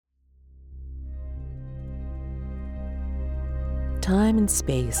Time and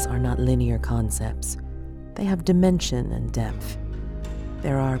space are not linear concepts. They have dimension and depth.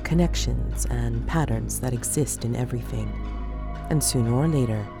 There are connections and patterns that exist in everything, and sooner or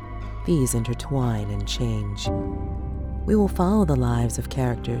later, these intertwine and change. We will follow the lives of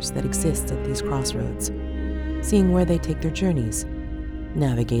characters that exist at these crossroads, seeing where they take their journeys,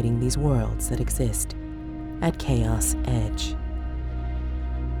 navigating these worlds that exist at Chaos Edge.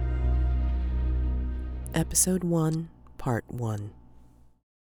 Episode 1, Part 1.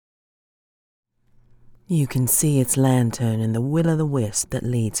 You can see its lantern in the will-o'-the-wisp that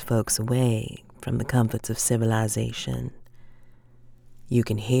leads folks away from the comforts of civilization. You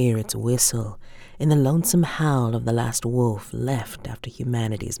can hear its whistle in the lonesome howl of the last wolf left after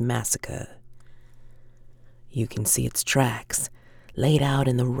humanity's massacre. You can see its tracks laid out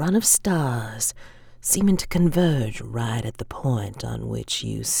in the run of stars, seeming to converge right at the point on which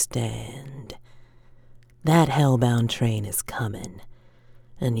you stand. That hellbound train is coming,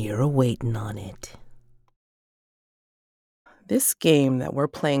 and you're awaiting on it. This game that we're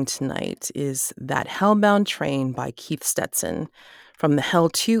playing tonight is That Hellbound Train by Keith Stetson from the Hell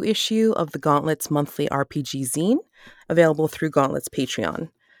 2 issue of the Gauntlet's monthly RPG zine, available through Gauntlet's Patreon.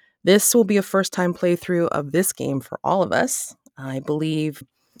 This will be a first-time playthrough of this game for all of us. I believe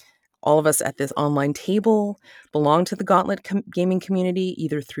all of us at this online table belong to the Gauntlet gaming community,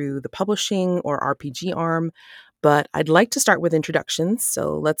 either through the publishing or RPG arm. But I'd like to start with introductions.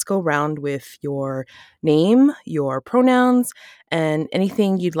 So let's go around with your name, your pronouns, and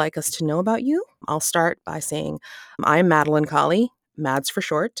anything you'd like us to know about you. I'll start by saying I'm Madeline Colley, Mads for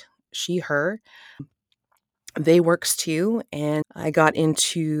short, she, her. They Works too, and I got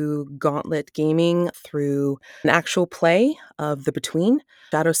into Gauntlet gaming through an actual play of The Between.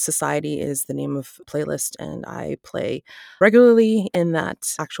 Shadow Society is the name of the playlist, and I play regularly in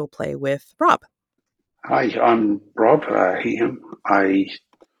that actual play with Rob. Hi, I'm Rob, he, him. I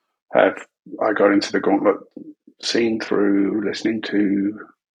got into the Gauntlet scene through listening to,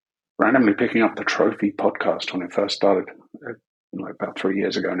 randomly picking up the Trophy podcast when it first started, like about 3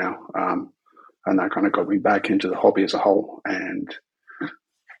 years ago now. And that kind of got me back into the hobby as a whole. And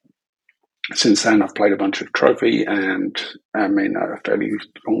since then, I've played a bunch of Trophy and I'm in a fairly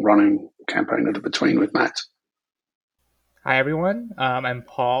long-running campaign of The Between with Matt. Hi, everyone. I'm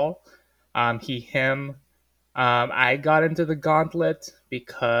Paul. He, him. I got into the Gauntlet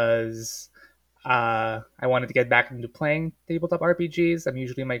because I wanted to get back into playing tabletop RPGs. I'm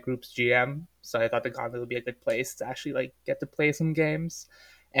usually my group's GM, so I thought the Gauntlet would be a good place to actually get to play some games.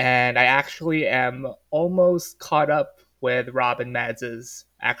 And I actually am almost caught up with Rob and Mads'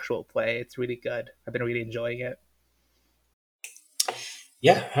 actual play. It's really good. I've been really enjoying it.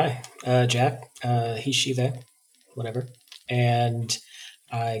 Yeah, hi. Jack, he, she, they, whatever. And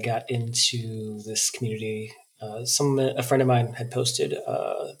I got into this community. A friend of mine had posted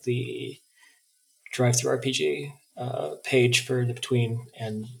the Drive-Thru RPG page for The Between,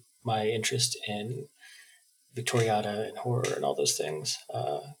 and my interest in Victoriata and horror and all those things.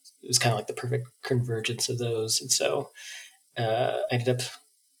 It was kind of like the perfect convergence of those. And so I ended up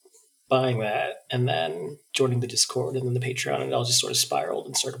buying that and then joining the Discord and then the Patreon, and it all just sort of spiraled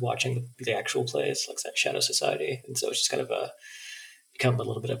and started watching the actual plays, like that Shadow Society. And so it's just kind of become a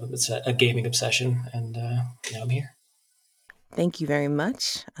little bit of a gaming obsession, and now I'm here. Thank you very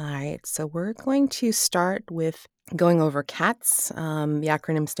much. All right, so we're going to start with going over CATS. The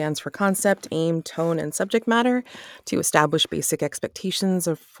acronym stands for Concept, Aim, Tone, and Subject Matter, to establish basic expectations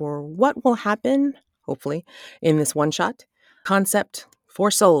for what will happen, hopefully, in this one-shot. Concept: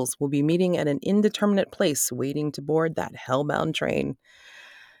 4 souls will be meeting at an indeterminate place, waiting to board that hellbound train.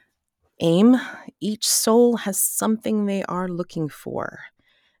 Aim: each soul has something they are looking for,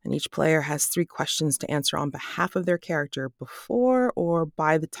 and each player has 3 questions to answer on behalf of their character before or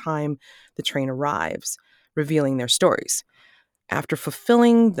by the time the train arrives, revealing their stories. After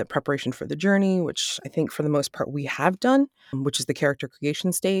fulfilling the preparation for the journey, which I think for the most part we have done, which is the character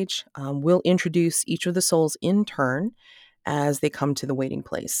creation stage, we'll introduce each of the souls in turn as they come to the waiting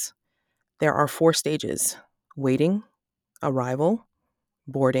place. There are 4 stages: waiting, arrival,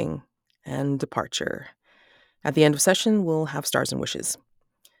 boarding, and departure. At the end of session, we'll have stars and wishes.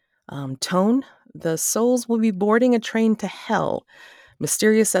 Tone: the souls will be boarding a train to hell,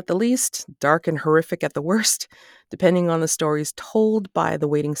 mysterious at the least, dark and horrific at the worst. Depending on the stories told by the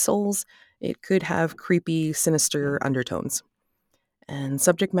waiting souls, it could have creepy, sinister undertones. And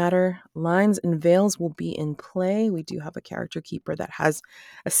subject matter: lines and veils will be in play. We do have a character keeper that has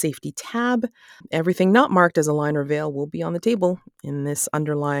a safety tab. Everything not marked as a line or veil will be on the table in this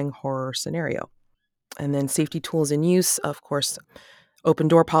underlying horror scenario. And then safety tools in use, of course, open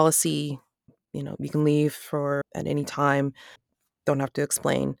door policy. You can leave at any time. Don't have to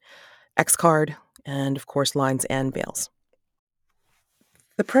explain. X card, and of course, lines and veils.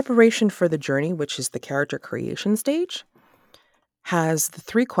 The preparation for the journey, which is the character creation stage, has the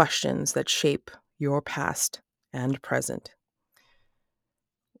 3 questions that shape your past and present.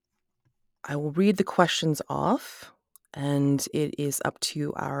 I will read the questions off, and it is up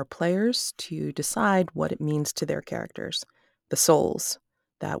to our players to decide what it means to their characters, the souls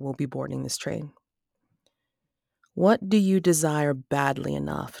that will be boarding this train. What do you desire badly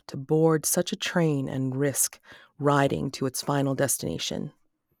enough to board such a train and risk riding to its final destination?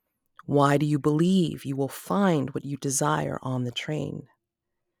 Why do you believe you will find what you desire on the train?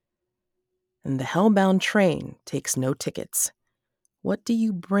 And the hellbound train takes no tickets. What do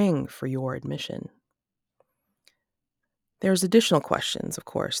you bring for your admission? There's additional questions, of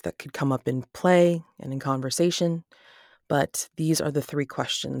course, that could come up in play and in conversation, but these are the 3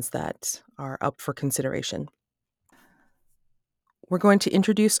 questions that are up for consideration. We're going to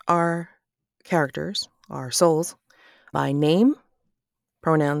introduce our characters, our souls, by name,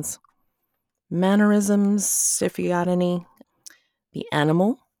 pronouns, mannerisms, if you got any, the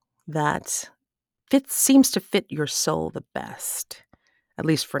animal that seems to fit your soul the best, at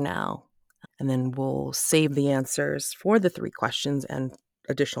least for now. And then we'll save the answers for the 3 questions and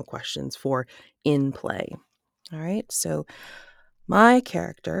additional questions for in play. All right, so my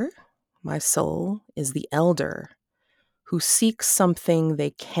character, my soul, is the elder who seeks something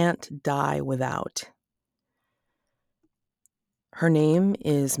they can't die without. Her name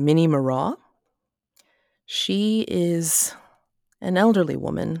is Minnie Maraw. She is an elderly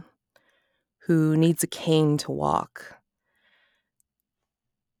woman who needs a cane to walk.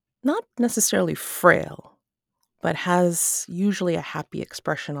 Not necessarily frail, but has usually a happy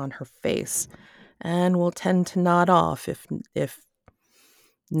expression on her face and will tend to nod off if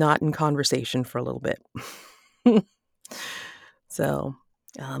not in conversation for a little bit. So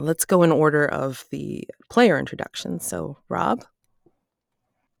let's go in order of the player introduction. So, Rob?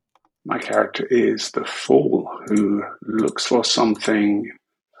 My character is the fool who looks for something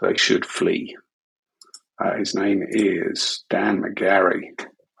they should flee. His name is Dan McGarry,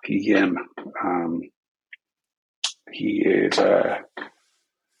 he, him. He is a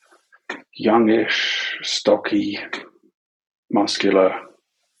youngish, stocky, muscular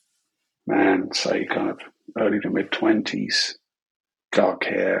man, say kind of early to mid-20s, dark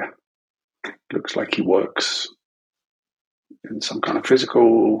hair, looks like he works in some kind of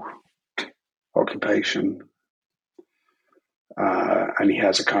physical occupation, and he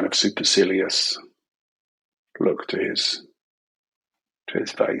has a kind of supercilious look to his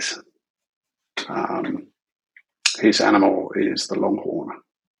face. His animal is the longhorn,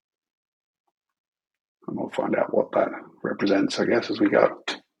 and we'll find out what that represents, I guess, as we go.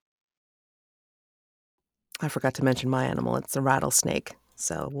 I forgot to mention my animal. It's a rattlesnake.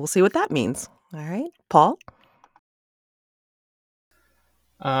 So we'll see what that means. All right, Paul?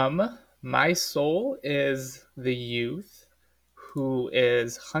 My soul is the youth who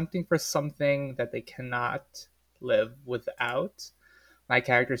is hunting for something that they cannot live without. My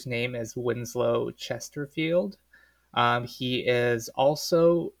character's name is Winslow Chesterfield. He is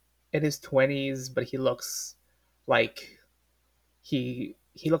also in his 20s, but he looks like he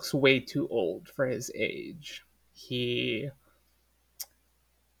looks way too old for his age. He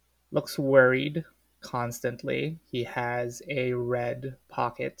looks worried constantly. He has a red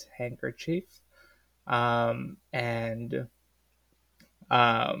pocket handkerchief, and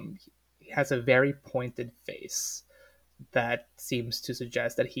he has a very pointed face that seems to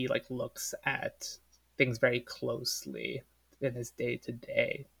suggest that he looks at things very closely in his day to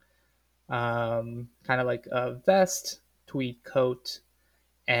day. Kind of like a vest, tweed coat,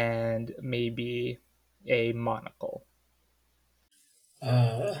 and maybe a monocle.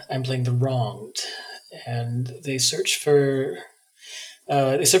 I'm playing the wronged, and they search for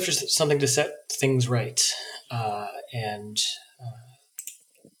something to set things right. And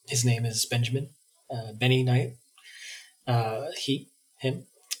his name is Benjamin, Benny Knight. Him.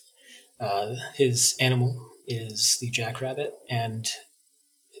 His animal is the jackrabbit, and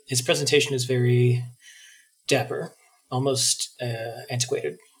his presentation is very dapper, almost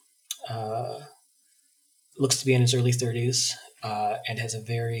antiquated. Looks to be in his early 30s, and has a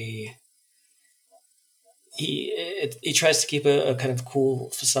very... He tries to keep a kind of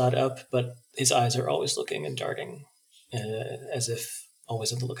cool facade up, but his eyes are always looking and darting, as if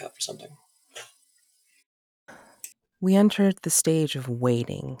always on the lookout for something. We entered the stage of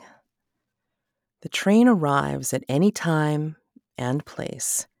waiting. The train arrives at any time and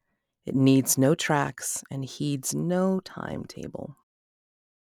place. It needs no tracks and heeds no timetable.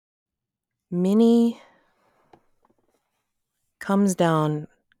 Minnie comes down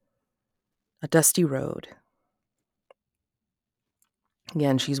a dusty road.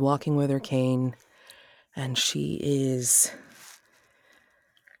 Again, she's walking with her cane, and she is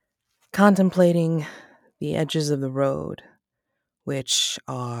contemplating the edges of the road, which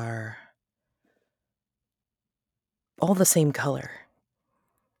are all the same color.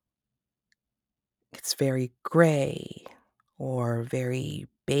 It's very gray or very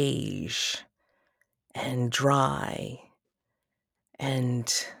beige and dry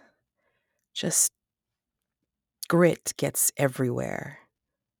and just grit gets everywhere.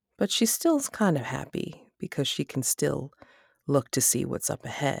 But she still's kind of happy because she can still look to see what's up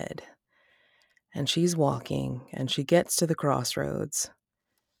ahead. And she's walking and she gets to the crossroads,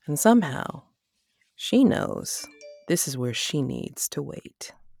 and somehow she knows this is where she needs to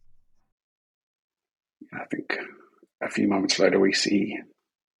wait. I think a few moments later we see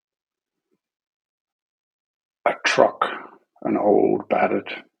a truck, an old,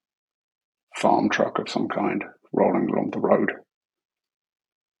 battered farm truck of some kind, rolling along the road.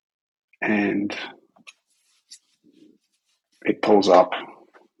 And it pulls up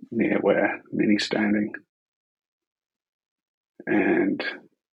near where Minnie's standing. And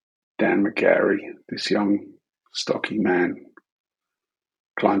Dan McGarry, this young, stocky man,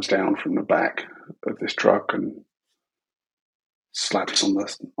 climbs down from the back of this truck and slaps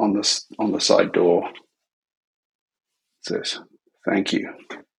on the side door. Says, "Thank you.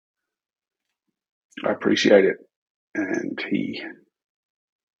 I appreciate it." And he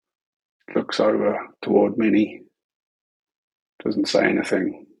looks over toward Minnie, doesn't say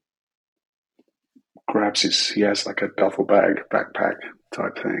anything, he has like a duffel bag, backpack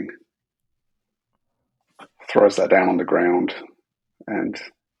type thing, throws that down on the ground and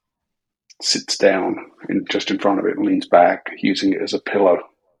sits down just in front of it and leans back, using it as a pillow,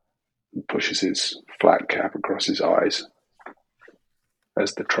 and pushes his flat cap across his eyes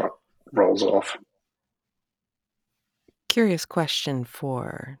as the truck rolls off. Curious question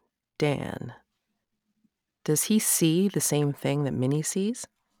for Dan. Does he see the same thing that Minnie sees?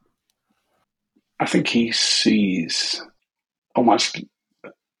 I think he sees almost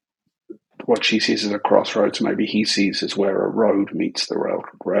what she sees as a crossroads. Maybe he sees as where a road meets the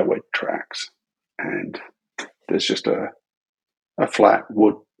railway tracks, and there's just a flat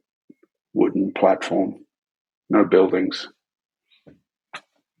wooden platform, no buildings,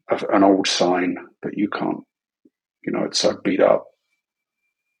 an old sign that you can't, it's so beat up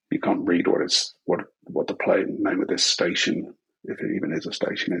you can't read what the name of this station, if it even is a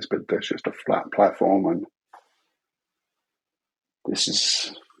station, is. But there's just a flat platform, and this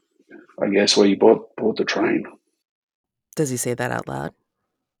is, I guess, where you bought the train. Does he say that out loud?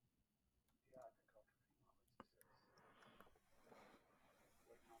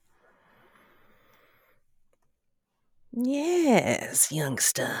 Yes,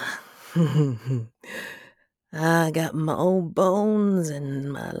 youngster. I got my old bones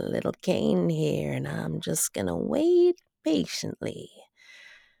and my little cane here, and I'm just gonna wait patiently.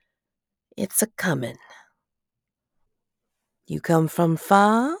 It's a comin'. You come from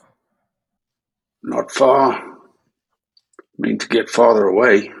far? Not far. Mean to get farther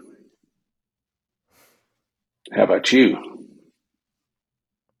away. How about you?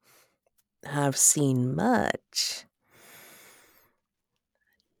 I've seen much.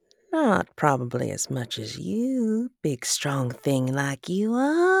 Not probably as much as you, big strong thing like you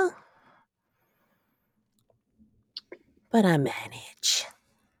are. But I manage.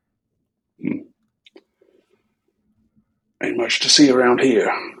 Ain't much to see around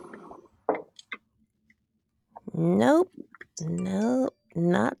here. Nope,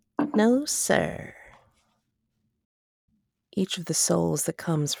 not no, sir. Each of the souls that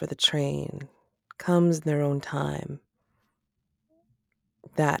comes for the train comes in their own time,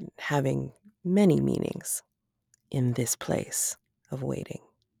 that having many meanings in this place of waiting.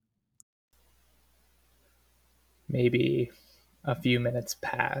 Maybe a few minutes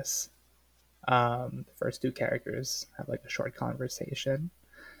pass. The first two characters have like a short conversation,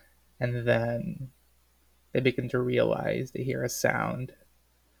 and then they begin to realize they hear a sound.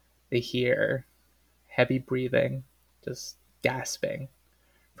 They hear heavy breathing, just gasping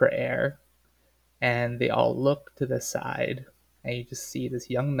for air, and they all look to the side, and you just see this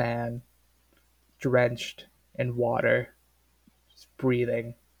young man drenched in water, just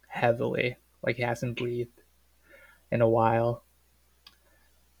breathing heavily, like he hasn't breathed in a while.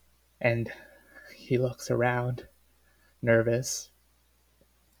 And he looks around, nervous,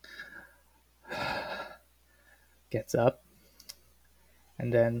 gets up,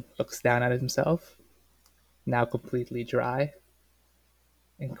 and then looks down at himself, now completely dry,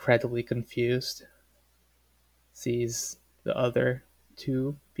 incredibly confused, sees the other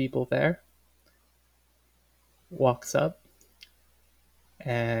two people there, walks up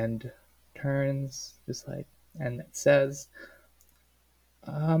and turns, just like, and it says,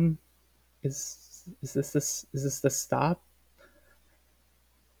 um, is this the stop?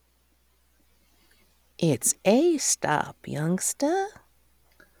 It's a stop, youngster.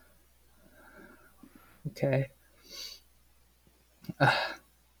 Okay.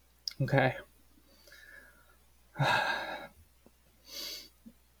 Okay.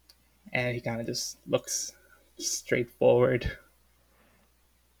 And he kind of just looks straight forward.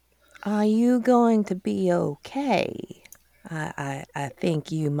 Are you going to be okay? I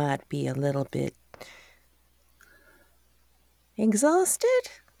think you might be a little bit exhausted,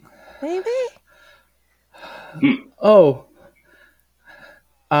 maybe? Oh,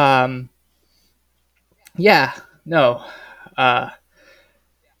 um, yeah, no, uh,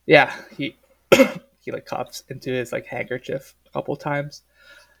 yeah. He like coughs into his like handkerchief a couple times.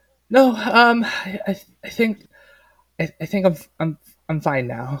 No, I think I think I'm fine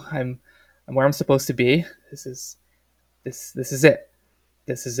now. I'm where I'm supposed to be. This is it.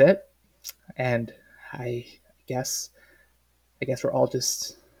 This is it. And I guess I guess we're all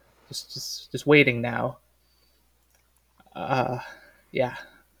just waiting now. Uh, yeah,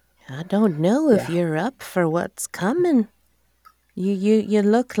 I don't know if yeah. you're up for what's coming. You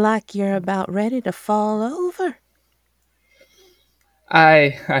look like you're about ready to fall over.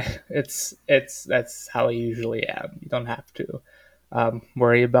 It's that's how I usually am. You don't have to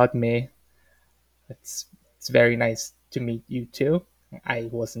worry about me. It's it's very nice to meet you too. I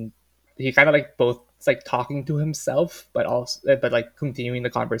wasn't. He kind of like both. It's like talking to himself, but also but like continuing the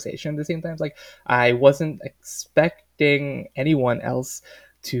conversation at the same time. It's like I wasn't expecting anyone else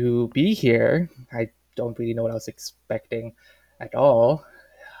to be here. I don't really know what I was expecting at all.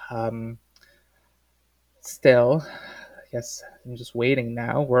 Um, Still, I guess I'm just waiting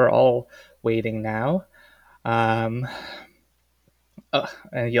now. We're all waiting now. Um,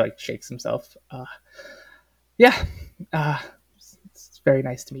 and he like shakes himself. Yeah, uh, it's very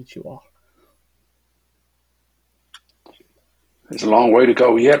nice to meet you all. There's a long way to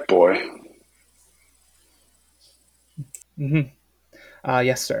go yet, boy. Hmm.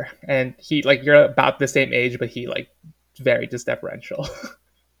 Yes, sir. And he like you're about the same age, but he like very just deferential.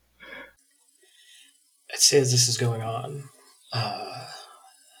 I'd say as this is going on,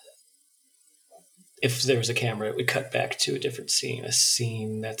 if there was a camera, it would cut back to a different scene, a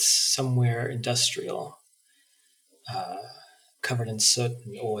scene that's somewhere industrial, covered in soot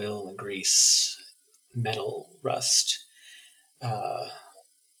and oil and grease, metal, rust, uh,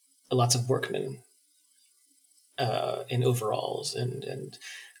 lots of workmen in overalls and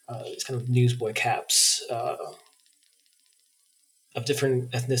these kind of newsboy caps of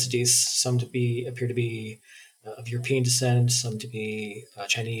different ethnicities. Some to be appear to be of European descent, some to be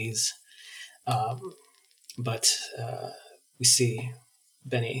Chinese. Um, but we see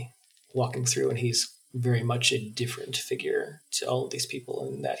Benny walking through, and he's very much a different figure to all of these people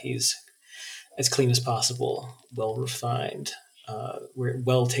in that he's as clean as possible, well refined,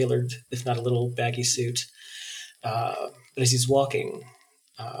 well tailored, if not a little baggy suit. But as he's walking,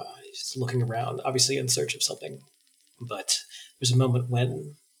 he's looking around, obviously in search of something. But there's a moment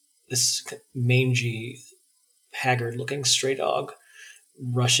when this mangy, haggard-looking stray dog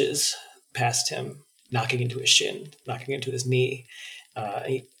rushes past him, knocking into his shin, knocking into his knee.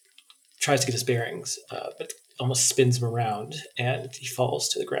 He tries to get his bearings, but almost spins him around, and he falls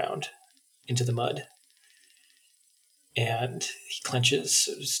to the ground into the mud. And he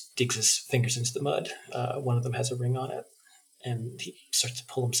clenches, digs his fingers into the mud. One of them has a ring on it, and he starts to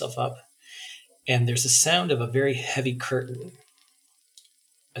pull himself up. And there's the sound of a very heavy curtain,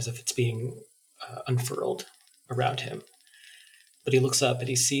 as if it's being unfurled around him. But he looks up and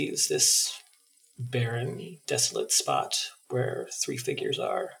he sees this barren, desolate spot where three figures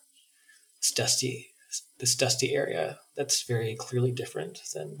are. This dusty area that's very clearly different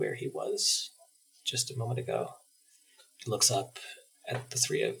than where he was just a moment ago. He looks up at the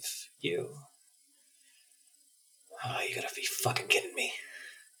three of you. Oh, you gotta be fucking kidding me.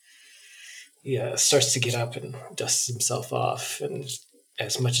 He starts to get up and dusts himself off, and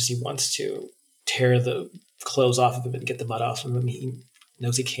as much as he wants to tear the clothes off of him and get the mud off of him, he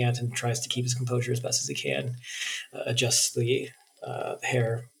knows he can't and tries to keep his composure as best as he can. Adjusts the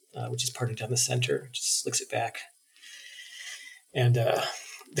hair, which is parted down the center, just slicks it back. And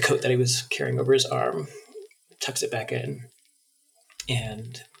the coat that he was carrying over his arm, tucks it back in,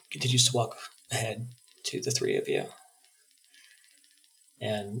 and continues to walk ahead to the three of you.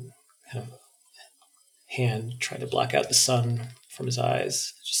 And kind of hand trying to block out the sun from his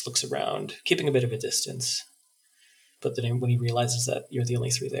eyes, just looks around, keeping a bit of a distance. But then when he realizes that you're the only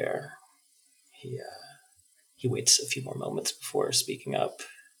three there, he waits a few more moments before speaking up.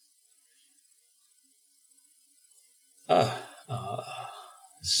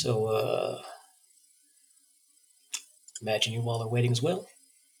 So imagine you all are waiting as well.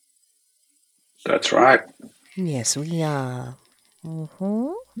 That's right. Yes, we are.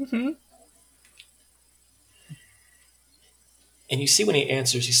 And you see when he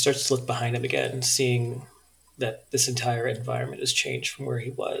answers, he starts to look behind him again, seeing that this entire environment has changed from where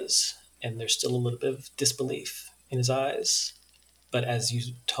he was. And there's still a little bit of disbelief in his eyes. But as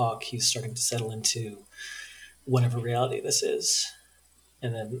you talk, he's starting to settle into whatever reality this is.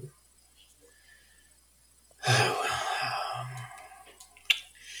 And then,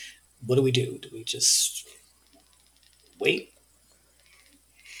 what do we do? Do we just wait?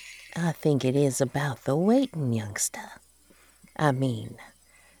 I think it is about the waiting, youngster. I mean,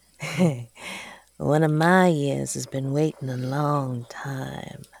 one of my ears has been waiting a long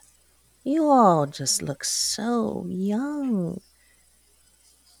time. You all just look so young.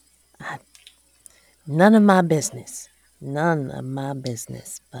 None of my business. None of my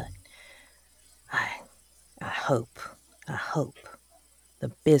business, but I hope the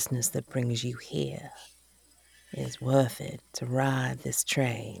business that brings you here is worth it to ride this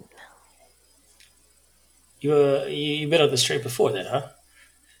train. You've been on this train before then, huh?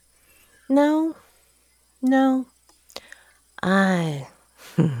 No.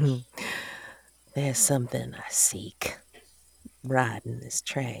 There's something I seek riding this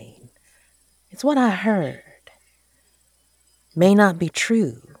train. It's what I heard. May not be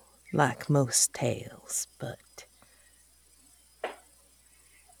true, like most tales, but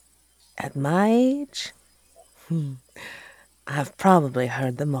at my age, I've probably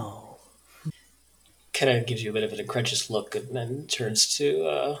heard them all. Kind of gives you a bit of an incredulous look, and then turns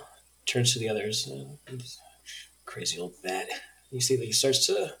to the others. Crazy old bat. You see that he starts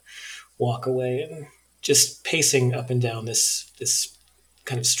to walk away and just pacing up and down this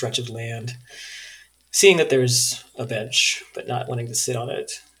kind of stretch of land, seeing that there's a bench, but not wanting to sit on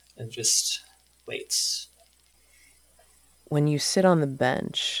it, and just waits. When you sit on the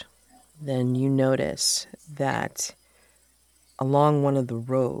bench, then you notice that along one of the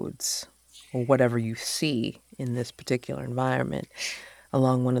roads, or whatever you see in this particular environment,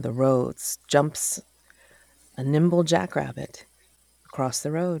 along one of the roads jumps a nimble jackrabbit across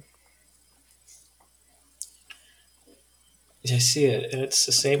the road. I see it, and it's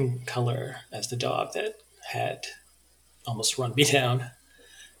the same color as the dog that had almost run me down,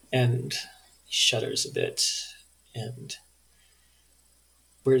 and he shudders a bit and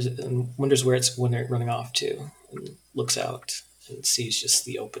wonders where it's running off to, and looks out and sees just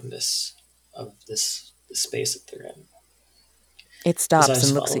the openness of this space that they're in. It stops eyes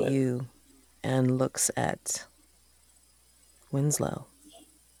and looks follow at it. you and looks at Winslow.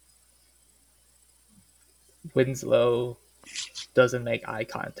 Winslow doesn't make eye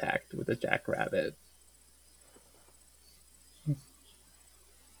contact with the jackrabbit.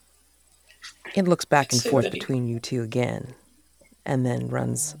 It looks back and Say forth that he- between you two again and then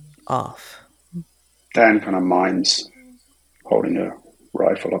runs off. Dan kind of minds holding a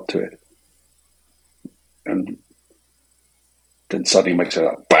rifle up to it, and then suddenly makes it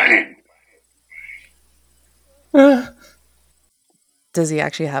a bang. Does he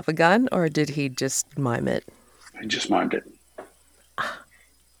actually have a gun, or did he just mime it? He just mimed it,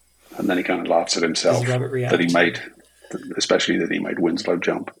 and then he kind of laughs at himself Does Robert react? that he made, especially that he made Winslow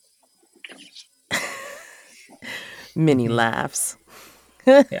jump. Minnie laughs.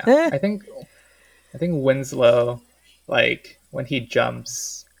 Yeah, I think Winslow, like when he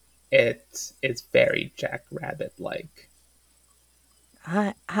jumps, it's very jackrabbit like.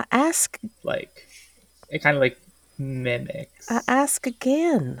 I ask Like it kind of like mimics. I ask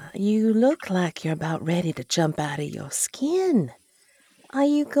again. You look like you're about ready to jump out of your skin. Are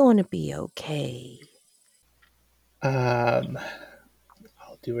you going to be okay? All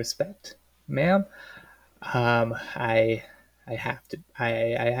due respect, ma'am. I have to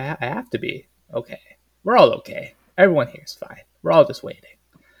be okay. We're all okay. Everyone here is fine. We're all just waiting.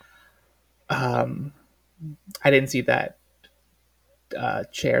 I didn't see that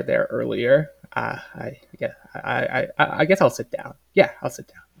chair there earlier. I guess I'll sit down. Yeah, I'll sit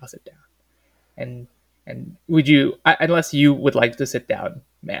down. And would you, unless you would like to sit down,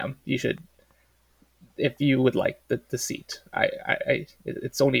 ma'am, you should. If you would like the seat,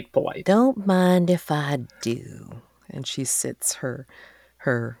 it's only polite. Don't mind if I do. And she sits her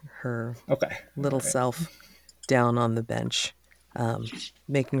Okay. little self down on the bench,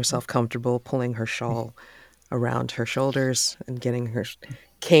 making herself comfortable, pulling her shawl around her shoulders and getting her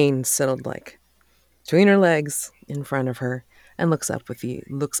cane settled like between her legs in front of her and looks up at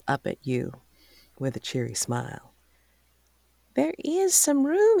you with a cheery smile. There is some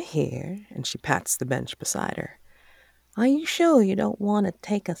room here, and she pats the bench beside her. Are you sure you don't want to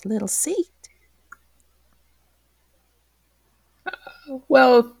take a little seat?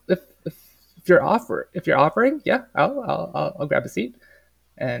 Well, if you're offering, yeah, I'll grab a seat.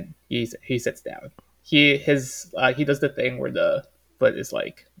 And he sits down. He does the thing where the foot is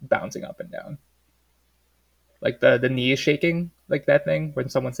like bouncing up and down, like the knee is shaking, like that thing when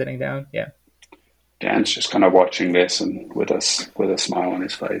someone's sitting down. Yeah. Dan's just kind of watching this and with a smile on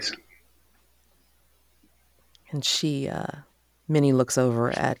his face. And Minnie looks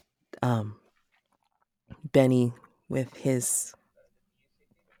over at Benny with his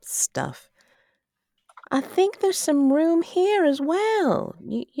stuff. I think there's some room here as well.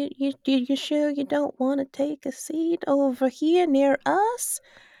 You sure you don't want to take a seat over here near us?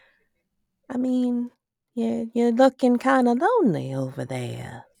 I mean, you're looking kind of lonely over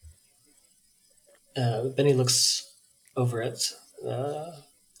there. Benny looks over at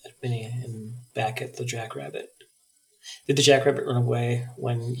Benny and back at the jackrabbit. Did the jackrabbit run away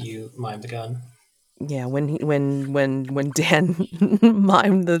when you mimed the gun? Yeah, when Dan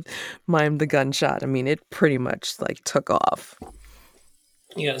mimed the gunshot, I mean, it pretty much like took off.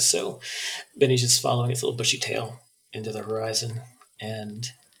 Yeah, so Benny's just following its little bushy tail into the horizon,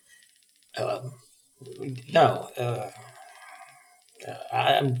 and no,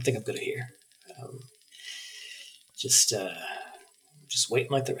 I think I'm good here. Um, just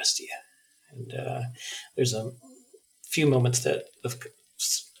waiting like the rest of you. And there's a few moments of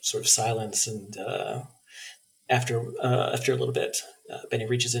sort of silence, and after a little bit, Benny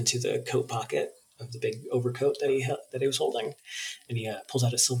reaches into the coat pocket of the big overcoat that he was holding, and he pulls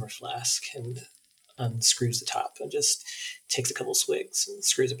out a silver flask and unscrews the top and just takes a couple swigs and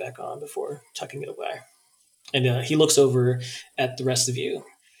screws it back on before tucking it away. And he looks over at the rest of you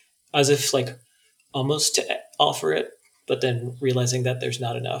as if like almost to offer it, but then realizing that there's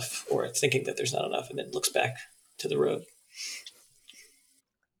not enough, or thinking that there's not enough, and then looks back to the road.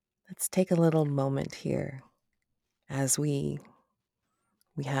 Let's take a little moment here as we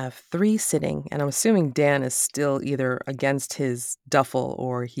have three sitting, and I'm assuming Dan is still either against his duffel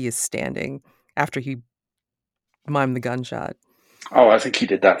or he is standing after he mimed the gunshot. Oh, I think he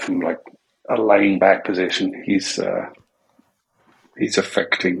did that from like a laying back position. He's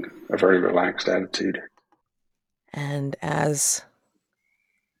affecting a very relaxed attitude. And as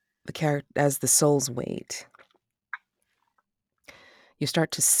the souls wait, you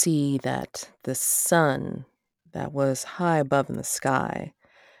start to see that the sun that was high above in the sky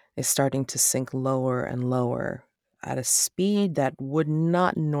is starting to sink lower and lower at a speed that would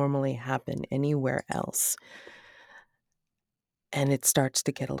not normally happen anywhere else. And it starts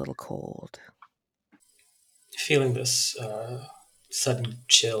to get a little cold. Feeling this sudden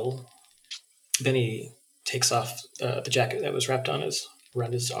chill, Benny takes off the jacket that was wrapped around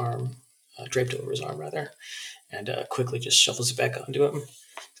his arm, draped over his arm rather, and quickly just shuffles it back onto him,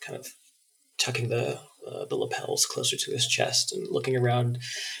 kind of tucking the lapels closer to his chest and looking around,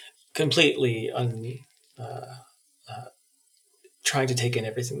 completely trying to take in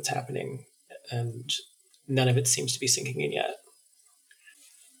everything that's happening, and none of it seems to be sinking in yet.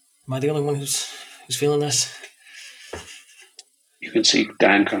 Am I the only one who's feeling this? You can see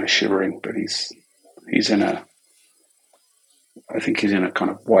Dan kind of shivering, but he's in a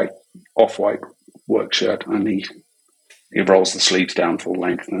kind of off-white work shirt, and he rolls the sleeves down full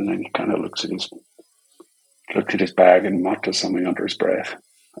length, and then he kind of looks at his bag and mutters something under his breath.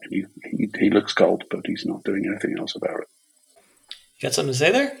 He looks cold, but he's not doing anything else about it. You got something to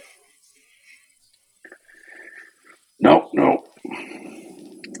say there? No.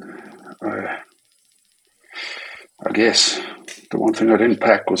 I guess the one thing I didn't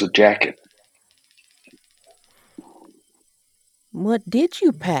pack was a jacket. What did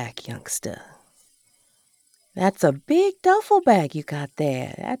you pack, youngster? That's a big duffel bag you got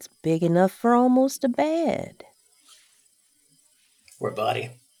there. That's big enough for almost a bed. Or a body?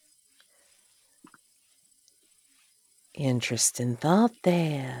 Interesting thought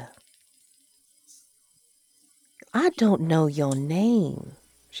there. I don't know your name.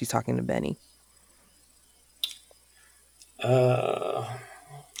 She's talking to Benny.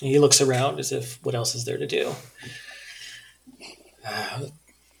 He looks around as if, what else is there to do?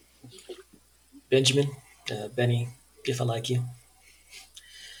 Benjamin, Benny, if I like you.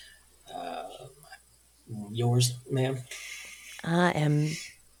 Yours, ma'am?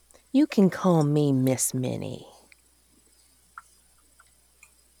 You can call me Miss Minnie.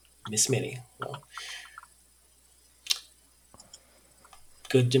 Miss Minnie. Well,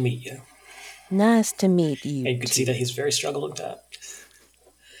 good to meet you. Nice to meet you. And you can see that he's very struggling to.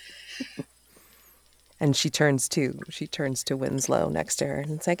 And she turns to Winslow next to her,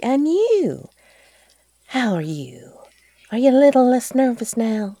 and it's like, and you? How are you? Are you a little less nervous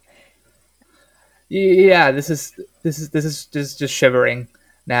now? Yeah, this is just shivering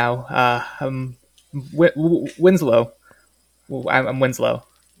now. Winslow. I'm Winslow.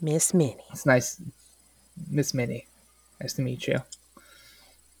 Miss Minnie. It's nice, Miss Minnie. Nice to meet you.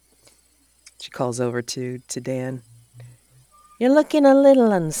 She calls over to Dan. You're looking a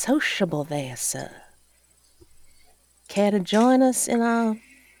little unsociable there, sir. Care to join us in our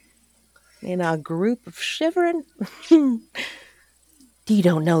group of shivering? You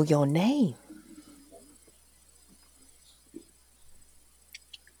don't know your name.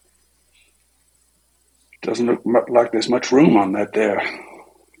 Doesn't look like there's much room on that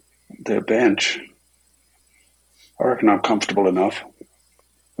their bench. I reckon I'm comfortable enough.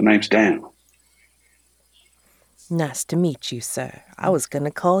 The name's Dan. Nice to meet you, sir. I was going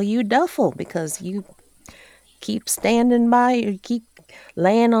to call you Duffel because you keep standing by, you keep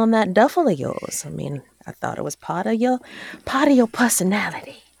laying on that duffel of yours. I mean, I thought it was part of your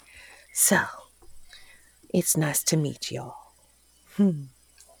personality. So, it's nice to meet y'all.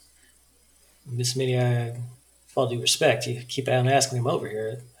 Miss Minnie, with all due respect, you keep on asking him over here.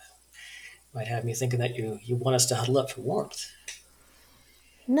 It might have me thinking that you want us to huddle up for warmth.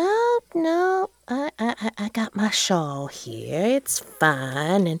 No. I got my shawl here. It's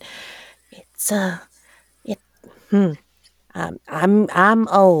fine, and it's I'm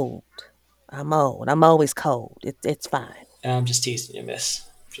old. I'm old. I'm always cold. It's fine. I'm just teasing you, miss.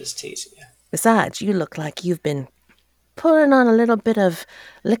 Just teasing you. Besides, you look like you've been putting on a little bit of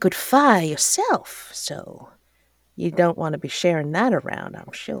liquid fire yourself, so you don't want to be sharing that around,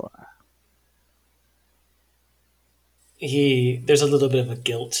 I'm sure. There's a little bit of a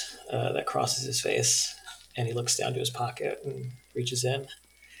guilt that crosses his face, and he looks down to his pocket and reaches in.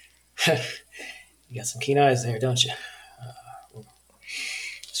 You got some keen eyes there, don't you?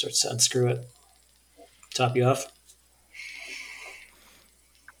 Starts to unscrew it, top you off.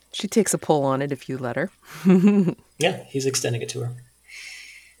 She takes a pull on it if you let her. Yeah, he's extending it to her.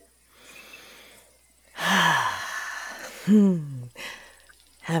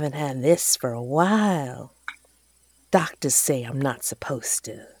 Haven't had this for a while. Doctors say I'm not supposed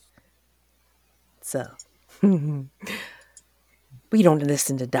to. So, we don't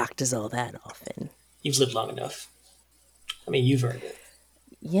listen to doctors all that often. You've lived long enough. I mean, you've earned it.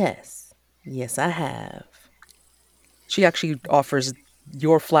 Yes, I have. She actually offers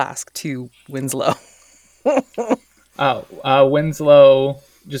your flask to Winslow. Winslow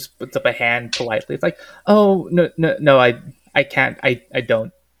just puts up a hand politely. It's like, oh no, I can't. I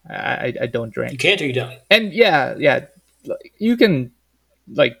don't. I don't drink. You can't or you don't. And yeah, you can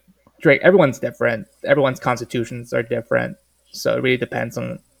like drink. Everyone's different. Everyone's constitutions are different, so it really depends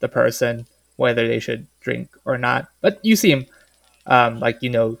on the person whether they should drink or not. But you seem like you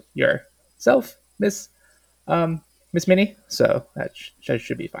know yourself, Miss Minnie. So that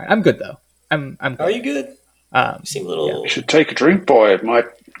should be fine. I'm good though. I'm good. Are you good? You seem a little. You should take a drink, boy. It might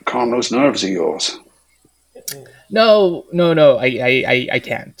calm those nerves of yours. No. I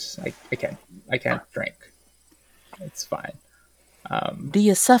can't. I can't drink. It's fine. Do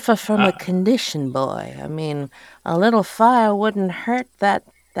you suffer from a condition, boy? I mean, a little fire wouldn't hurt that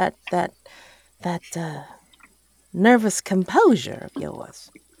nervous composure of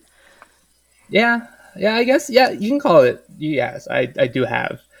yours. Yeah. I guess. Yeah, you can call it. Yes, I do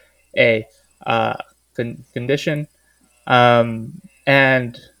have a condition,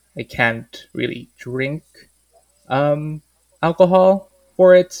 and I can't really drink alcohol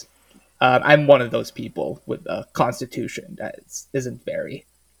for it. I'm one of those people with a constitution that isn't very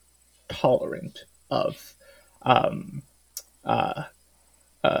tolerant of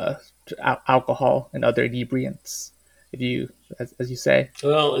alcohol and other inebriants, if you, as you say.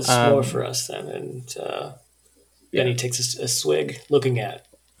 Well, it's more for us then. And then he takes a swig, looking at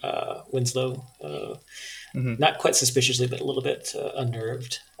Winslow, not quite suspiciously, but a little bit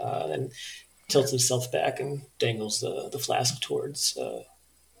unnerved. Then tilts himself back and dangles the flask towards.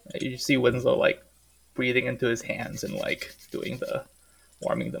 You see Winslow like breathing into his hands and like doing the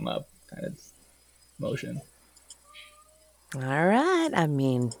warming them up kind of motion. All right. I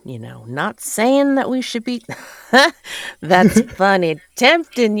mean, not saying that we should be. That's funny,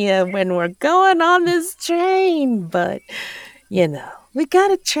 tempting you when we're going on this train, but we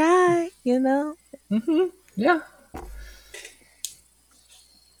gotta try. Mm-hmm. Yeah.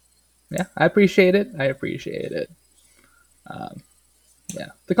 I appreciate it.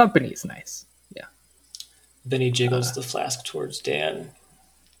 Yeah, the company is nice. Yeah. Then he jiggles the flask towards Dan.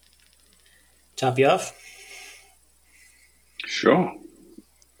 top you off? Sure.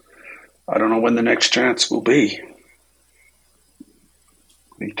 I don't know when the next chance will be.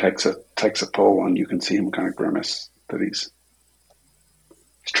 He takes a pull, and you can see him kind of grimace that he's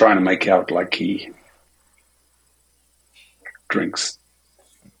trying to make out like he drinks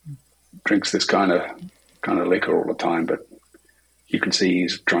this kind of liquor all the time, but you can see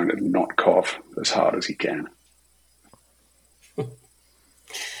he's trying to not cough as hard as he can.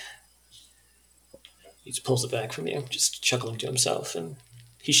 He just pulls it back from you, just chuckling to himself, and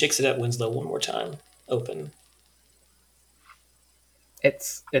he shakes it at Winslow one more time, open.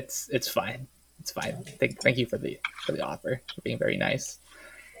 It's fine. It's fine. Thank you for the offer, for being very nice.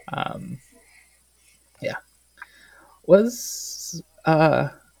 Yeah. Was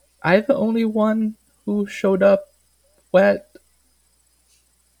I the only one who showed up wet?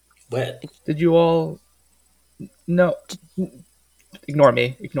 Wet. Did you all? No. Ignore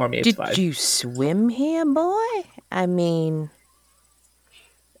me. It's Did fine. you swim here, boy? I mean,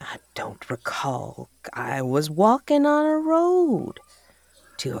 I don't recall. I was walking on a road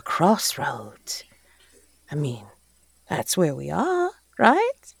to a crossroads. I mean, that's where we are,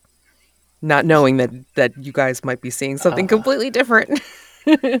 right? Not knowing that you guys might be seeing something completely different.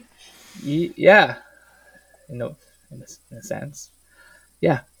 Yeah. In a sense.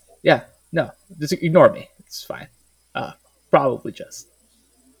 Yeah. No, just ignore me. It's fine. Probably just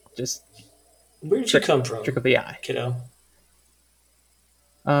Where did you come from, trick of the eye. kiddo?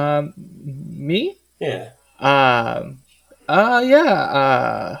 Me? Yeah. Yeah. I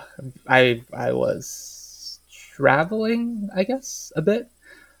was traveling, I guess, a bit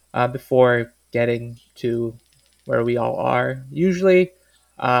before getting to where we all are. Usually,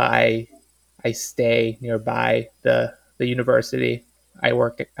 I stay nearby the university I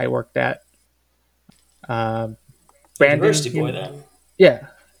worked at. Brandon. University boy, then. Yeah.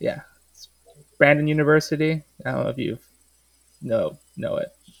 It's Brandon University. I don't know if you know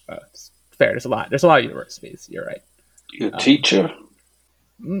it. It's fair. There's a lot. There's a lot of universities. You're right. You a teacher?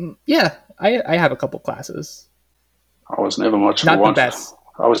 Yeah, I have a couple classes. I was never much of Not a the one. best.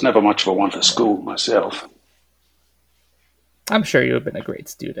 I was never much of a one for school myself. I'm sure you have been a great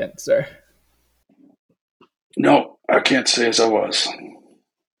student, sir. No, I can't say as I was.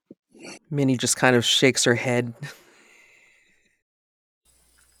 Minnie just kind of shakes her head.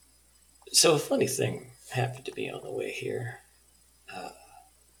 So a funny thing happened to me on the way here.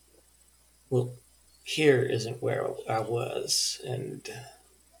 Well, here isn't where I was, and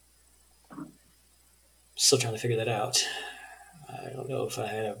still trying to figure that out. I don't know if I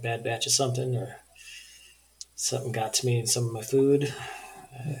had a bad batch of something or something got to me in some of my food,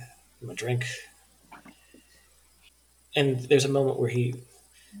 my drink. And there's a moment where he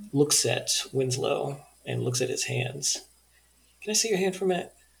looks at Winslow and looks at his hands. Can I see your hand for a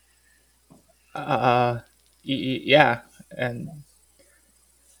minute? Yeah, and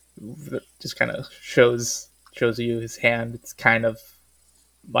just kind of shows you his hand. It's kind of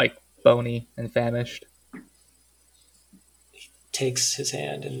like bony and famished. Takes his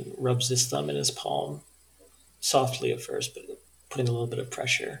hand and rubs his thumb in his palm, softly at first, but putting a little bit of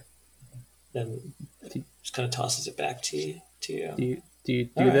pressure. Then just kind of tosses it back to you. Do you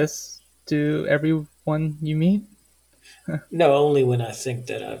All do right. this to everyone you meet? No, only when I think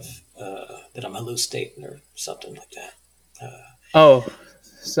that that I'm hallucinating or something like that. Oh,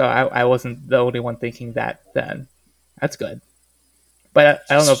 so I wasn't the only one thinking that then. That's good. But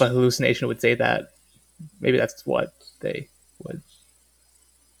I don't know if a hallucination would say that. Maybe that's what they would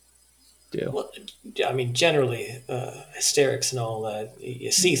do. Well, I mean, generally, hysterics and all that,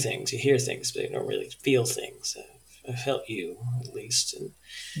 you see things, you hear things, but you don't really feel things. I felt you, at least. And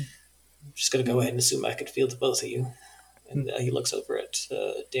I'm just going to go ahead and assume I could feel the both of you. And he looks over at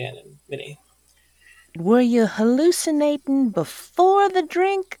Dan and Minnie. Were you hallucinating before the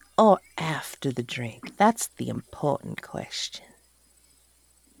drink or after the drink? That's the important question.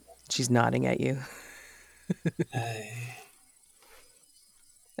 She's nodding at you.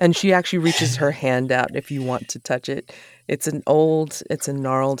 And she actually reaches her hand out if you want to touch it. It's a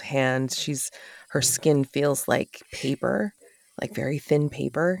gnarled hand. Her skin feels like paper, like very thin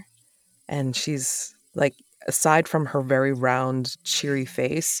paper. And she's like, aside from her very round, cheery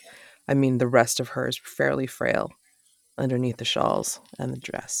face, I mean, the rest of her is fairly frail underneath the shawls and the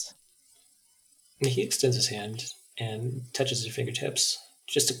dress. He extends his hand and touches your fingertips.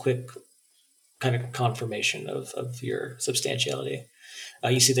 Just a quick kind of confirmation of your substantiality.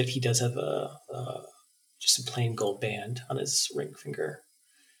 You see that he does have just a plain gold band on his ring finger.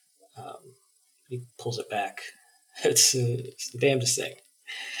 He pulls it back. It's the damnedest thing.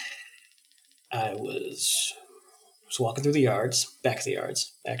 I was walking through the yards, back of the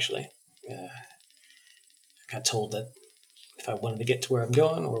yards, actually. got told that if I wanted to get to where I'm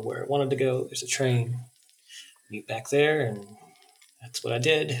going or where I wanted to go, there's a train. Meet back there, and that's what I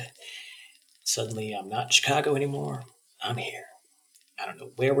did. Suddenly, I'm not in Chicago anymore. I'm here. I don't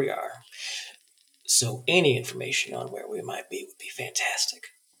know where we are. So any information on where we might be would be fantastic.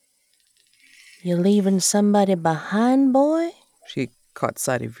 You leaving somebody behind, boy? She caught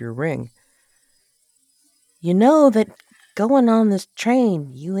sight of your ring. You know that going on this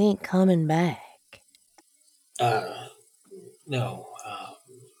train, you ain't coming back. No.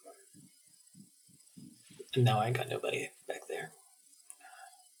 No, I ain't got nobody back there.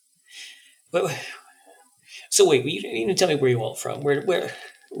 But, so wait, you didn't tell me where you all from. Where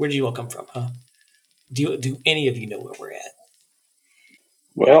did you all come from, huh? Do any of you know where we're at?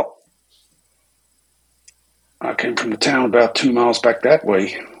 Well, I came from the town about 2 miles back that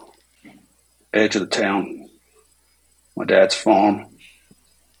way. Edge of the town. My dad's farm.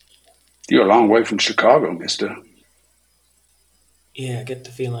 You're a long way from Chicago, mister. Yeah, I get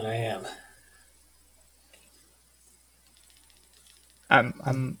the feeling I am.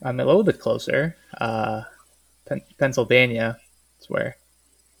 I'm a little bit closer. Pennsylvania is where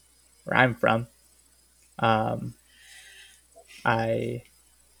I'm from. I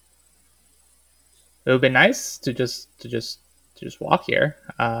It would be nice to just walk here.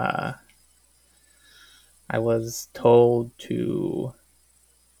 I was told to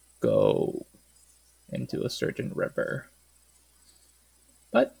go into a certain river,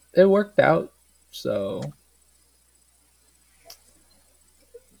 but it worked out. So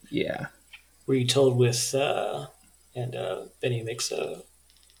yeah. Were you told with and Benny makes a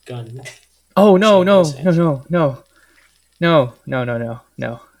gun? Oh no Shake no his no hands. no no no no no no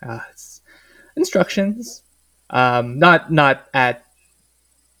no. It's instructions. Not at.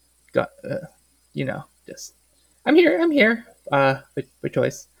 You know, just I'm here. By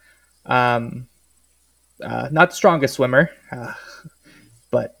choice. Um, not the strongest swimmer,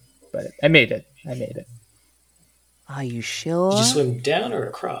 but I made it. I made it. Are you Did sure? you swim down or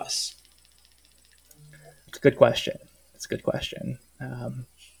across? It's a good question. It's a good question.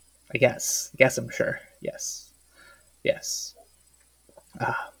 I guess. I'm sure. Yes. Yes.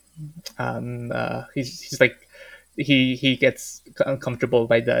 He's like he gets uncomfortable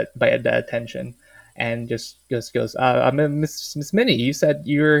by the attention, and just goes. Miss Minnie, you said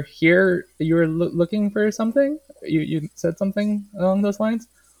you're here. You were looking for something. You said something along those lines.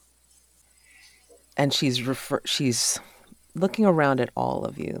 And she's looking around at all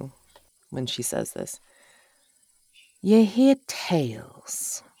of you when she says this. You hear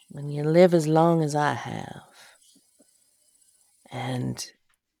tales when you live as long as I have. And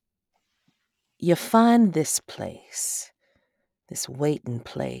you find this place, this waiting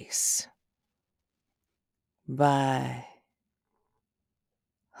place, by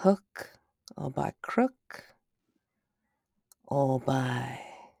hook or by crook or by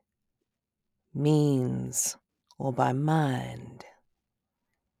means or by mind.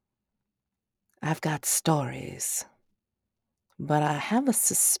 I've got stories, but I have a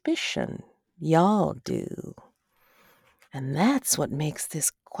suspicion y'all do. And that's what makes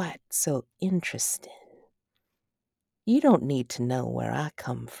this quite so interesting. You don't need to know where I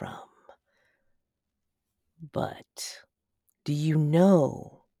come from. But do you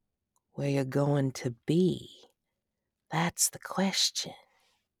know where you're going to be? That's the question.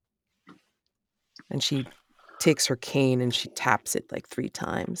 And she takes her cane and she taps it like 3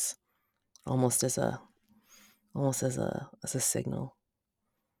 times, almost as a signal.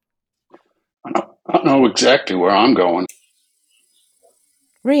 I don't know exactly where I'm going.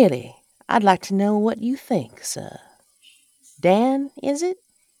 Really, I'd like to know what you think, sir. Dan, is it?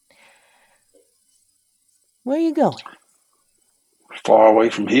 Where are you going? Far away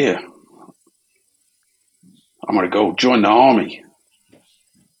from here. I'm going to go join the army.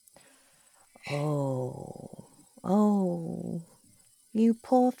 Oh, you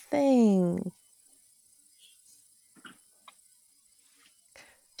poor thing.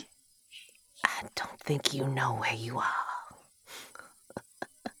 I don't think you know where you are.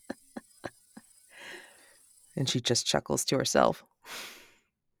 And she just chuckles to herself.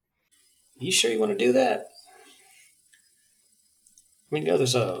 You sure you want to do that? I mean, you know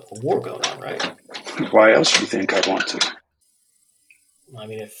there's a war going on, right? Why else do you think I want to? I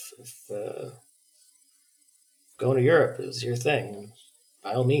mean, if going to Europe is your thing,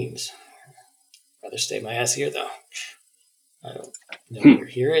 by all means. I'd rather stay my ass here, though. I don't know where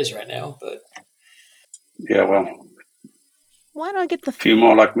here is right now, but Yeah, well, Why do I get the a few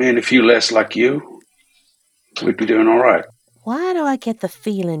more like me and a few less like you, we'd be doing all right. Why do I get the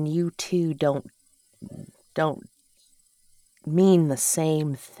feeling you two don't mean the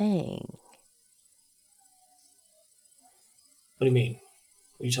same thing? What do you mean?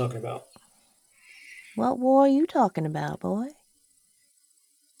 What are you talking about? What war are you talking about, boy?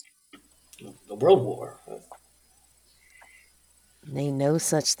 The World War. Ain't no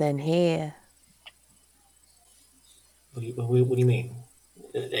such thing here. What do you mean?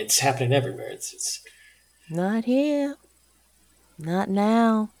 It's happening everywhere. It's Not here. Not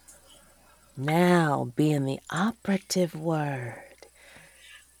now. Now being the operative word.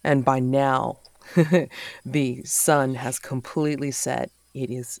 And by now, the sun has completely set. It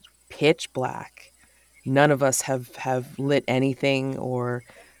is pitch black. None of us have lit anything or,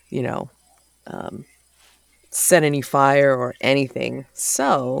 you know, set any fire or anything.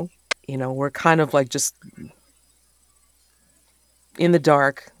 So, we're kind of like just in the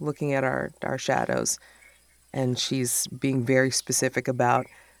dark looking at our shadows. And she's being very specific about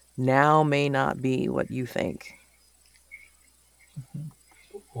now may not be what you think.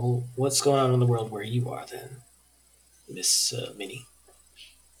 well, what's going on in the world where you are then, Miss Minnie?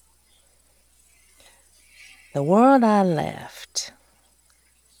 The world I left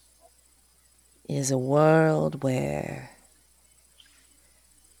is a world where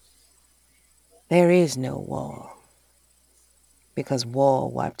there is no war, because war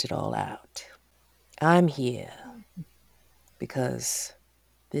wiped it all out. I'm here because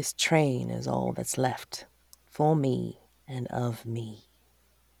this train is all that's left for me and of me.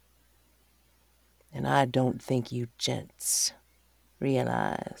 And I don't think you gents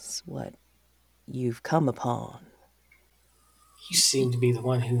realize what you've come upon. You seem to be the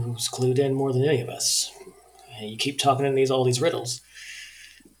one who's clued in more than any of us. You keep talking in all these riddles.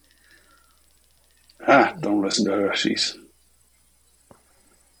 Don't listen to her. She's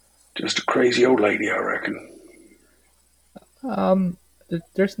just a crazy old lady, I reckon.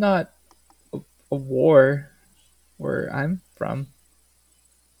 There's not a war where I'm from.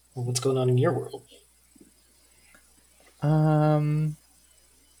 Well, what's going on in your world? Um,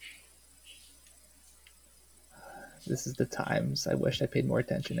 this is the times. I wish I paid more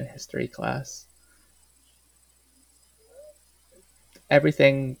attention in history class.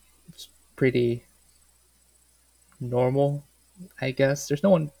 Everything's pretty normal, I guess. There's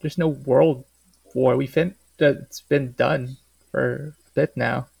no world war. We think that it's been done for a bit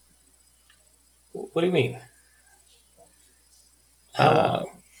now. What do you mean? How Uh,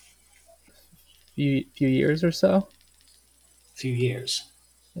 long? few years or so. A few years.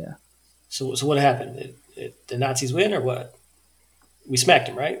 Yeah. So what happened? The Nazis win or what? We smacked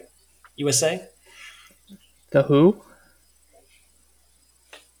them, right? USA? The who?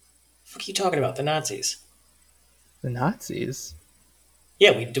 What are you talking about? The Nazis? The Nazis.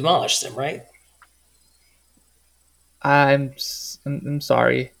 Yeah, we demolished them, right? I'm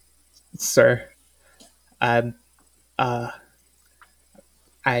sorry, sir. I'm uh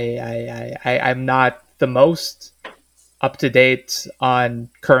I'm not the most up to date on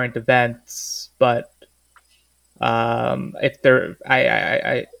current events, but if they're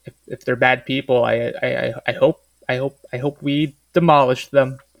if they're bad people, I hope we demolish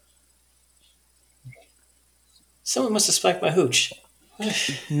them. Someone must have spiked my hooch.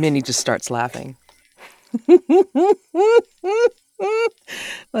 Minnie just starts laughing.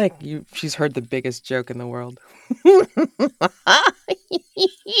 Like she's heard the biggest joke in the world.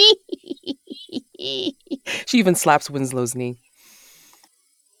 She even slaps Winslow's knee.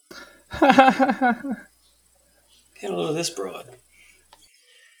 Get a load of this broad.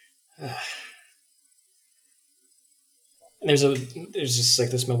 And there's just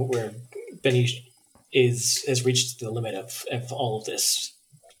like this moment where Benny has reached the limit of all of this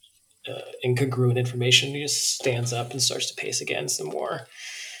incongruent information. He just stands up and starts to pace again some more,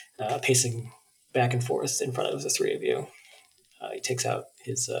 pacing back and forth in front of the three of you. He takes out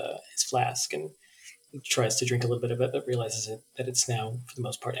his flask and tries to drink a little bit of it, but realizes that it's now for the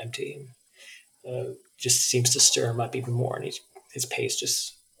most part empty. And, just seems to stir him up even more, and his pace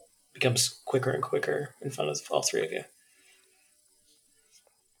just becomes quicker and quicker in front of all three of you.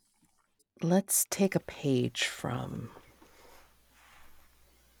 Let's take a page from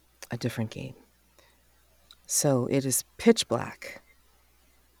a different game. So it is pitch black,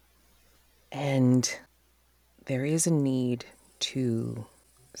 and there is a need to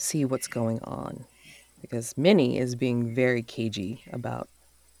see what's going on because Minnie is being very cagey about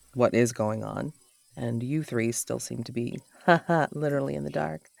what is going on, and you three still seem to be literally in the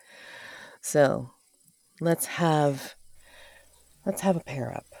dark. So let's have a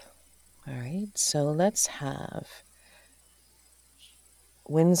pair up. All right, so let's have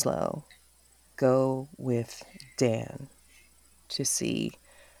Winslow go with Dan to see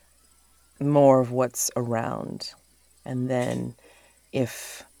more of what's around. And then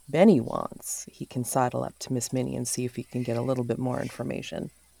if Benny wants, he can sidle up to Miss Minnie and see if he can get a little bit more information.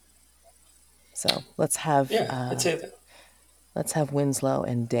 So let's have I'd say that. let's have Winslow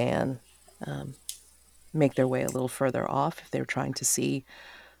and Dan make their way a little further off if they're trying to see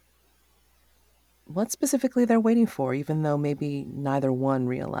what specifically they're waiting for, even though maybe neither one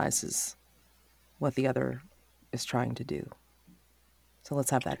realizes what the other is trying to do. So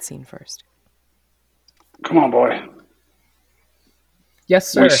let's have that scene first. Come on, boy. Yes,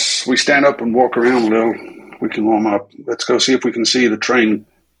 sir. We stand up and walk around a little. We can warm up. Let's go see if we can see the train.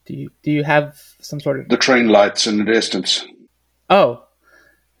 Do you have some sort of The train lights in the distance. Oh.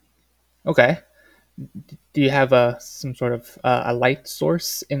 Okay. Do you have some sort of a light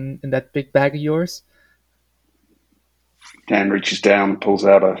source in that big bag of yours? Dan reaches down and pulls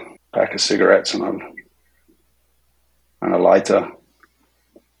out a pack of cigarettes and a lighter.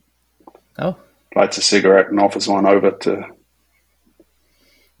 Oh. Lights a cigarette and offers one over to...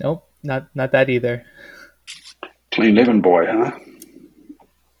 Nope, not that either. Clean living boy, huh?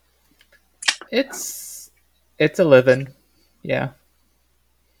 It's a living, yeah.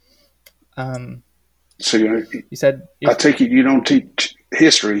 So you said I take it you don't teach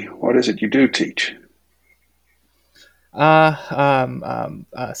history. What is it you do teach?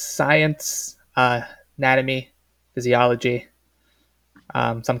 Science, anatomy, physiology,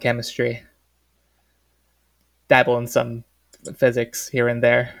 some chemistry, dabble in some physics here and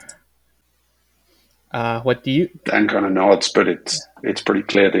there. What do you? Dan kind of nods, but it's pretty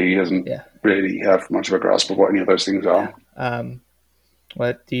clear that he doesn't really have much of a grasp of what any of those things are.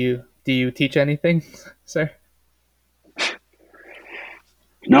 What do you teach anything, sir?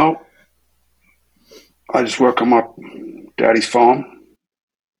 No, I just work on my daddy's farm,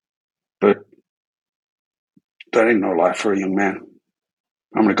 but that ain't no life for a young man.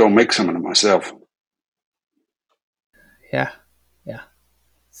 I'm gonna go make some of it myself. Yeah.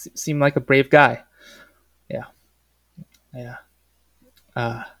 Seem like a brave guy. Yeah.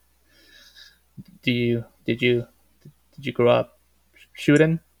 Did you grow up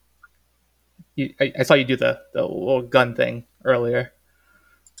shooting? I saw you do the little gun thing earlier.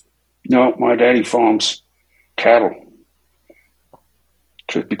 No, my daddy farms cattle.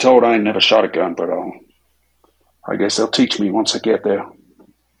 Truth be told, I ain't never shot a gun, but I guess they'll teach me once I get there.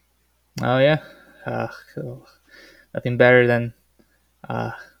 Oh yeah, cool. Nothing better than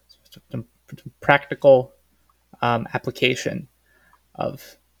some practical application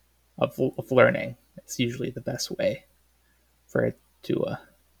of learning. It's usually the best way for it to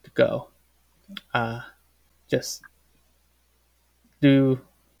go. Just do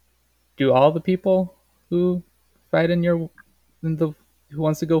all the people who fight who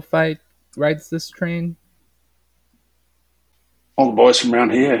wants to go fight rides this train? All the boys from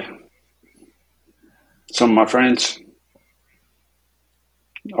around here, some of my friends,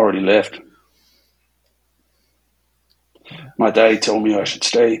 already left. My daddy told me I should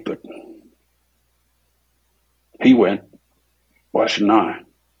stay, but he went. Why shouldn't I?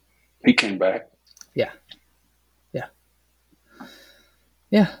 He came back. Yeah.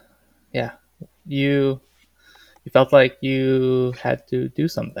 You felt like you had to do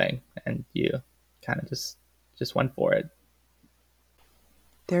something, and you kind of just went for it.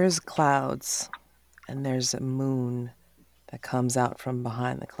 There's clouds, and there's a moon that comes out from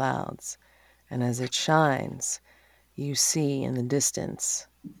behind the clouds. And as it shines, you see in the distance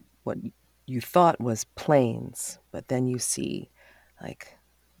what you thought was plains, but then you see like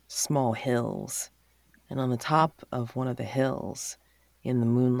small hills. And on the top of one of the hills, in the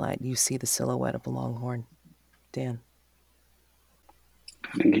moonlight, you see the silhouette of a longhorn. Dan.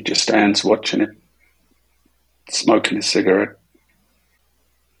 I think he just stands watching it, smoking his cigarette.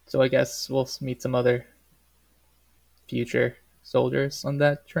 So I guess we'll meet some other future soldiers on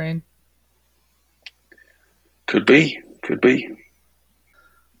that train. Could be.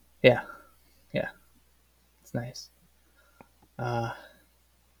 Yeah. It's nice.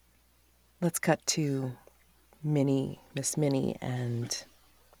 Let's cut to Miss Minnie and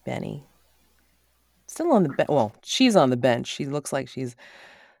Benny. Still on the bench. Well, she's on the bench. She looks like she's,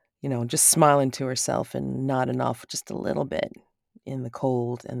 just smiling to herself and nodding off just a little bit in the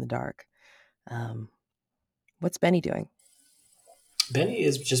cold and the dark. What's Benny doing? Benny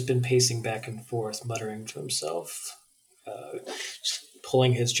has just been pacing back and forth, muttering to himself, just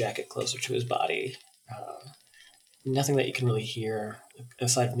pulling his jacket closer to his body. Nothing that you can really hear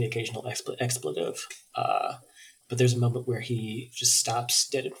aside from the occasional expletive. But there's a moment where he just stops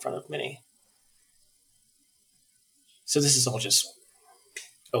dead in front of Minnie. So this is all just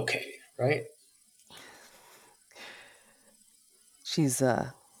okay, right? She's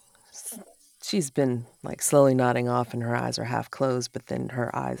She's been like slowly nodding off and her eyes are half closed, but then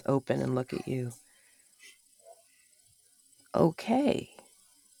her eyes open and look at you. Okay.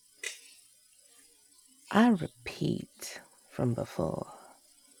 I repeat from before.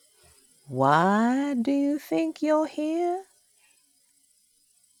 Why do you think you're here?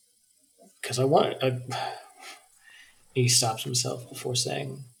 Because he stops himself before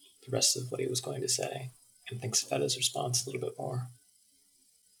saying the rest of what he was going to say and thinks about his response a little bit more.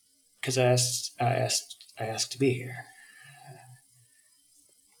 Because I asked to be here.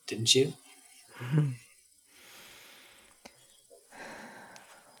 Didn't you?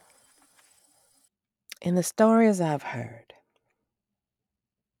 In the stories I've heard,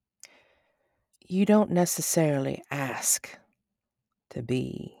 you don't necessarily ask to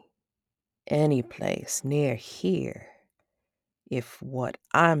be any place near here if what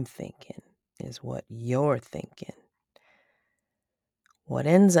I'm thinking is what you're thinking. What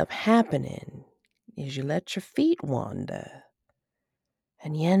ends up happening is you let your feet wander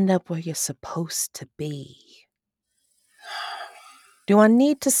and you end up where you're supposed to be. Do I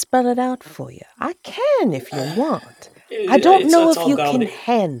need to spell it out for you? I can if you want. I don't know if you can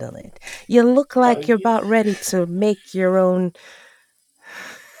handle it. You look like you're about ready to make your own.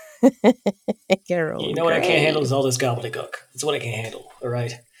 You know what I can't handle is all this gobbledygook. That's what I can't handle. All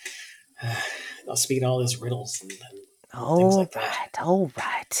right. I'll speak in all these riddles and things like that. All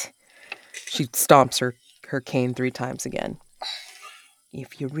right. She stomps her cane 3 times again.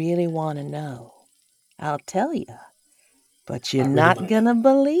 If you really want to know, I'll tell you. But you're not gonna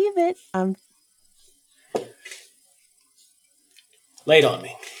believe it. Lay it on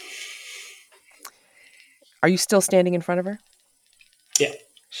me. Are you still standing in front of her? Yeah.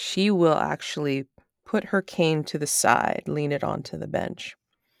 She will actually put her cane to the side, lean it onto the bench,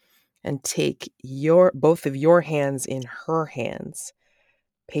 and take both of your hands in her hands,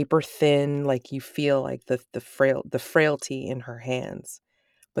 paper thin, like you feel like the frailty in her hands.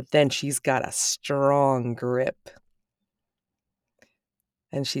 But then she's got a strong grip.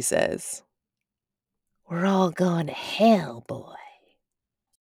 And she says, "We're all going to hell, boy."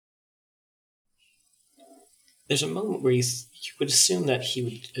 There's a moment where you would assume that he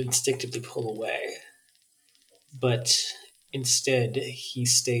would instinctively pull away, but instead he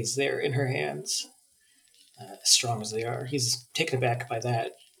stays there in her hands, as strong as they are. He's taken aback by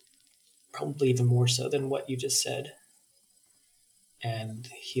that, probably even more so than what you just said. And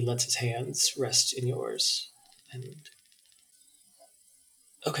he lets his hands rest in yours. And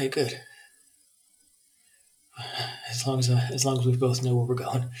okay, good. As long as we both know where we're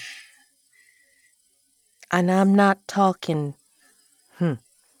going. And I'm not talking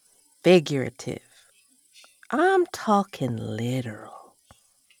figurative. I'm talking literal.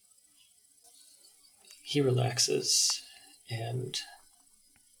 He relaxes, and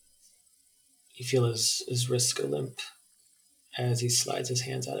you feel his wrists go limp as he slides his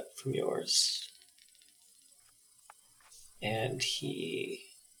hands out from yours. And he,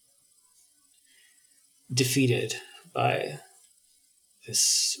 defeated by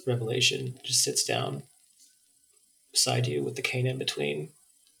this revelation, just sits down beside you with the cane in between,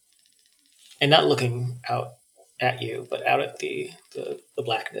 and not looking out at you, but out at the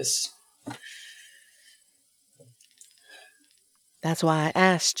blackness. That's why I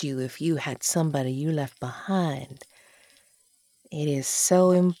asked you if you had somebody you left behind. It is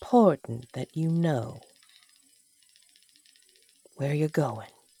so important that you know where you're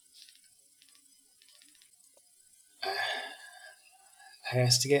going. I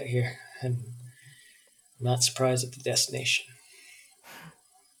asked to get here, and I'm not surprised at the destination.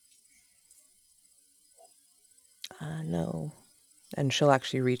 I know. And she'll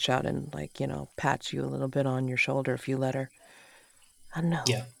actually reach out and, pat you a little bit on your shoulder if you let her. I know.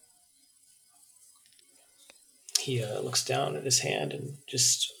 Yeah. He looks down at his hand and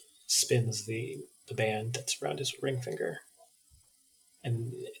just spins the band that's around his ring finger.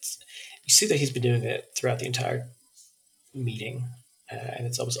 And you see that he's been doing it throughout the entire meeting. And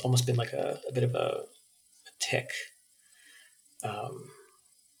it's almost been like a bit of a tick. And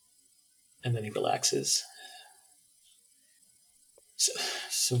then he relaxes.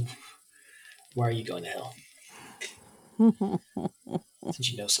 So why are you going to hell?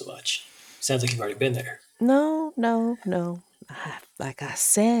 Since you know so much. Sounds like you've already been there. No. Like I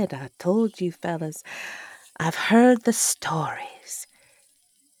said, I told you fellas, I've heard the stories.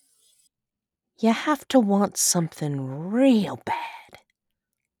 You have to want something real bad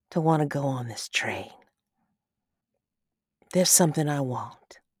to want to go on this train. There's something I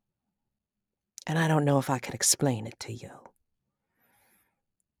want, and I don't know if I could explain it to you.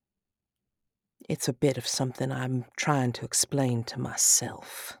 It's a bit of something I'm trying to explain to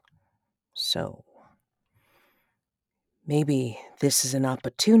myself. So, maybe this is an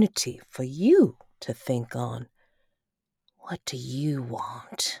opportunity for you to think on what do you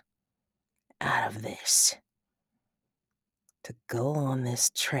want out of this? To go on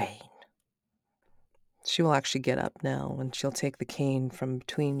this train. She will actually get up now and she'll take the cane from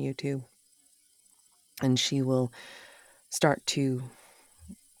between you two. And she will start to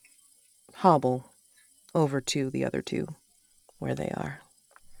hobble over to the other two where they are.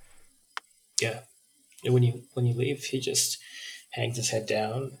 Yeah. And when you leave, he just hangs his head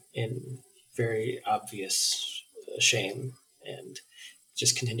down in very obvious shame and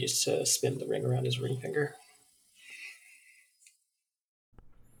just continues to spin the ring around his ring finger.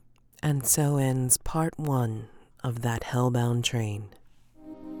 And so ends part 1 of That Hellbound Train.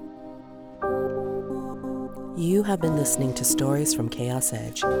 You have been listening to Stories from Chaos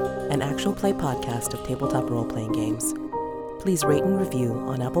Edge, an actual play podcast of tabletop role-playing games. Please rate and review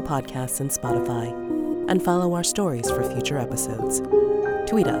on Apple Podcasts and Spotify, and follow our stories for future episodes.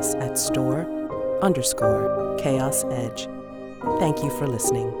 Tweet us at @store_chaos edge. Thank you for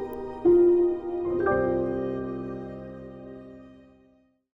listening.